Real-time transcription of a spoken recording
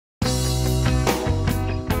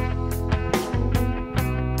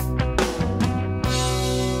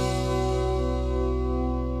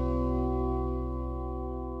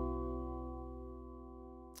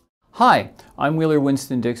Hi, I'm Wheeler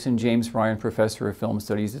Winston Dixon, James Ryan Professor of Film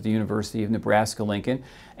Studies at the University of Nebraska-Lincoln,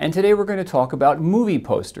 and today we're going to talk about movie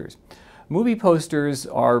posters. Movie posters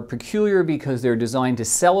are peculiar because they're designed to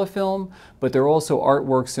sell a film, but they're also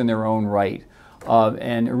artworks in their own right.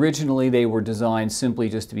 And originally they were designed simply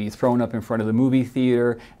just to be thrown up in front of the movie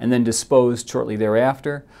theater and then disposed shortly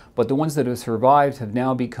thereafter. But the ones that have survived have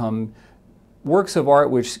now become works of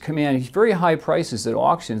art which command very high prices at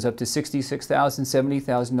auctions, up to $66,000,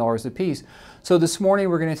 $70,000 a piece. So this morning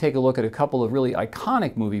we're going to take a look at a couple of really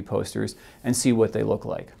iconic movie posters and see what they look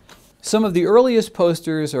like. Some of the earliest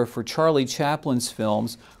posters are for Charlie Chaplin's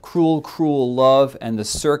films, Cruel, Cruel Love and The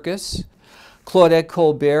Circus. Claudette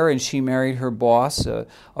Colbert and She Married Her Boss, a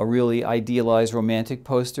really idealized romantic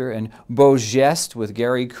poster, and Beau Geste with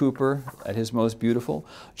Gary Cooper at his most beautiful.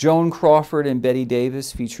 Joan Crawford and Bette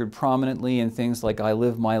Davis featured prominently in things like I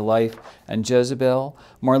Live My Life and Jezebel.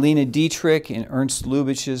 Marlene Dietrich in Ernst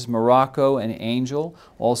Lubitsch's Morocco and Angel,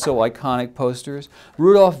 also iconic posters.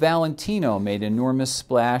 Rudolph Valentino made an enormous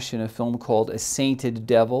splash in a film called A Sainted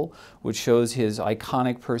Devil, which shows his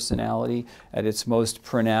iconic personality at its most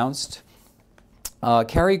pronounced.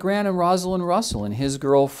 Cary Grant and Rosalind Russell in His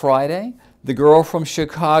Girl Friday. The Girl from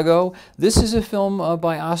Chicago. This is a film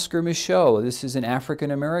by Oscar Micheaux. This is an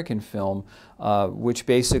African-American film which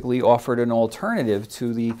basically offered an alternative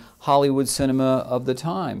to the Hollywood cinema of the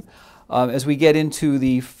time. As we get into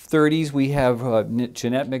the 30s, we have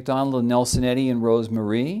Jeanette MacDonald and Nelson Eddy and Rose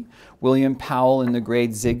Marie, William Powell in The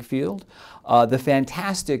Great Ziegfeld, the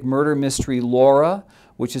fantastic murder mystery Laura,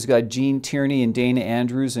 which has got Gene Tierney and Dana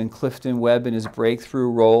Andrews and Clifton Webb in his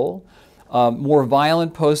breakthrough role. More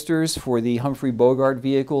violent posters for the Humphrey Bogart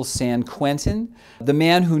vehicle San Quentin. The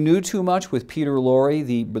Man Who Knew Too Much with Peter Lorre,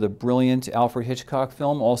 the brilliant Alfred Hitchcock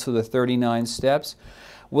film, also The 39 Steps.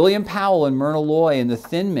 William Powell and Myrna Loy in The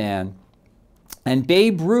Thin Man. And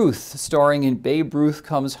Babe Ruth, starring in Babe Ruth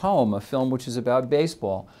Comes Home, a film which is about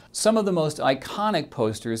baseball. Some of the most iconic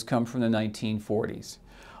posters come from the 1940s.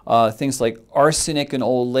 Things like Arsenic and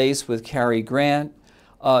Old Lace with Cary Grant.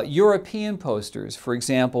 European posters, for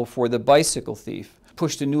example, for The Bicycle Thief,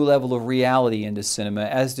 pushed a new level of reality into cinema,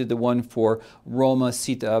 as did the one for Roma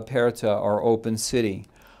Città Aperta, or Open City.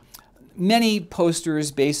 Many posters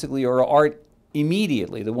basically are art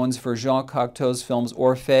immediately. The ones for Jean Cocteau's films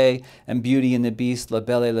Orphée and Beauty and the Beast, La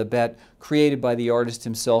Belle et la Bête, created by the artist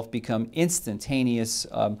himself, become instantaneous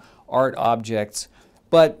art objects.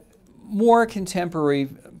 But more contemporary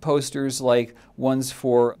posters, like ones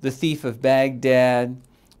for The Thief of Baghdad,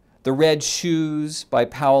 The Red Shoes by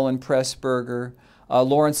Powell and Pressburger,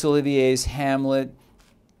 Laurence Olivier's Hamlet,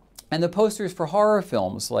 and the posters for horror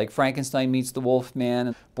films like Frankenstein Meets the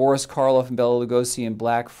Wolfman, Boris Karloff and Bela Lugosi in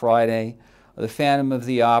Black Friday, The Phantom of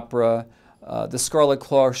the Opera, the Scarlet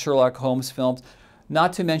Claw Sherlock Holmes films,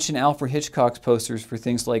 not to mention Alfred Hitchcock's posters for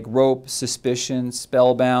things like Rope, Suspicion,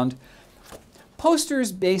 Spellbound.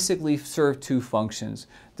 Posters basically serve two functions.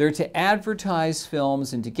 They're to advertise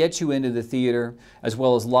films and to get you into the theater, as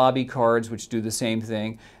well as lobby cards, which do the same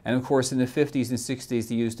thing. And of course, in the 50s and 60s,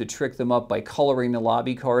 they used to trick them up by coloring the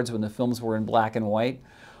lobby cards when the films were in black and white.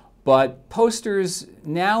 But posters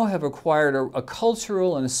now have acquired a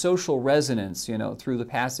cultural and a social resonance, through the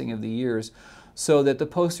passing of the years, so that the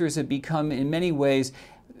posters have become, in many ways,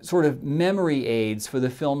 sort of memory aids for the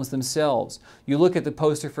films themselves. You look at the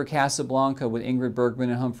poster for Casablanca with Ingrid Bergman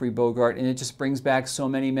and Humphrey Bogart, and it just brings back so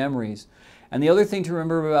many memories. And the other thing to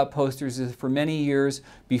remember about posters is for many years,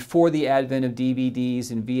 before the advent of DVDs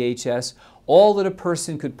and VHS, all that a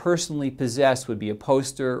person could personally possess would be a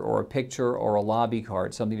poster or a picture or a lobby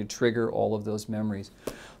card, something to trigger all of those memories.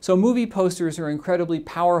 So movie posters are incredibly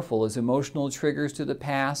powerful as emotional triggers to the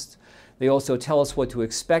past. They also tell us what to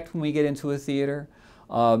expect when we get into a theater.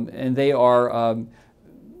 And they are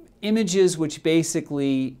images which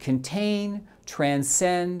basically contain,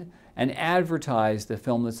 transcend, and advertise the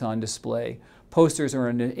film that's on display. Posters are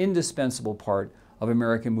an indispensable part of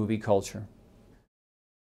American movie culture.